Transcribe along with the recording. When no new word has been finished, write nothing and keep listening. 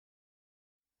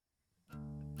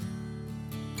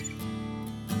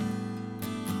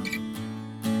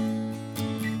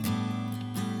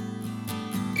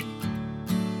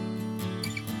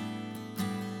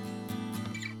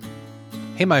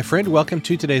Hey, my friend, welcome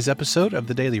to today's episode of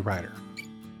The Daily Writer.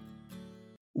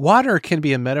 Water can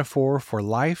be a metaphor for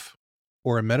life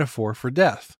or a metaphor for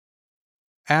death.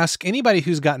 Ask anybody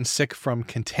who's gotten sick from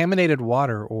contaminated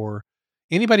water or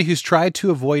anybody who's tried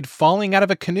to avoid falling out of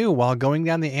a canoe while going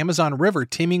down the Amazon River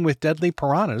teeming with deadly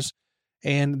piranhas,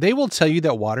 and they will tell you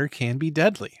that water can be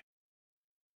deadly.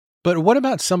 But what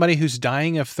about somebody who's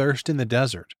dying of thirst in the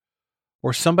desert,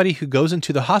 or somebody who goes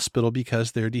into the hospital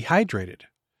because they're dehydrated?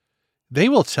 They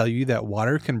will tell you that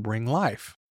water can bring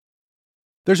life.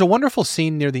 There's a wonderful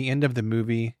scene near the end of the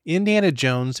movie Indiana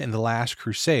Jones and the Last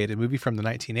Crusade, a movie from the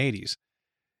 1980s.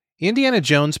 Indiana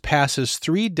Jones passes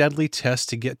 3 deadly tests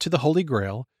to get to the Holy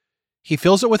Grail. He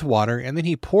fills it with water, and then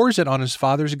he pours it on his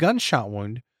father's gunshot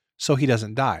wound so he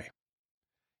doesn't die.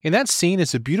 In that scene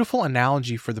is a beautiful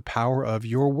analogy for the power of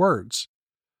your words.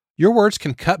 Your words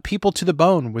can cut people to the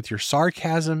bone with your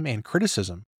sarcasm and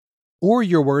criticism, or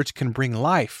your words can bring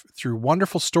life through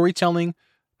wonderful storytelling,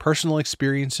 personal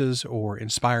experiences, or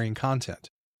inspiring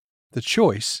content. The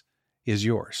choice is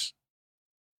yours.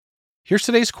 Here's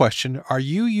today's question. Are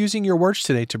you using your words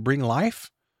today to bring life,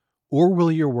 or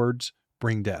will your words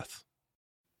bring death?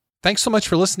 Thanks so much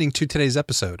for listening to today's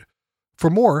episode. For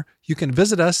more, you can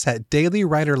visit us at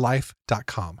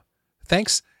dailywriterlife.com.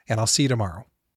 Thanks, and I'll see you tomorrow.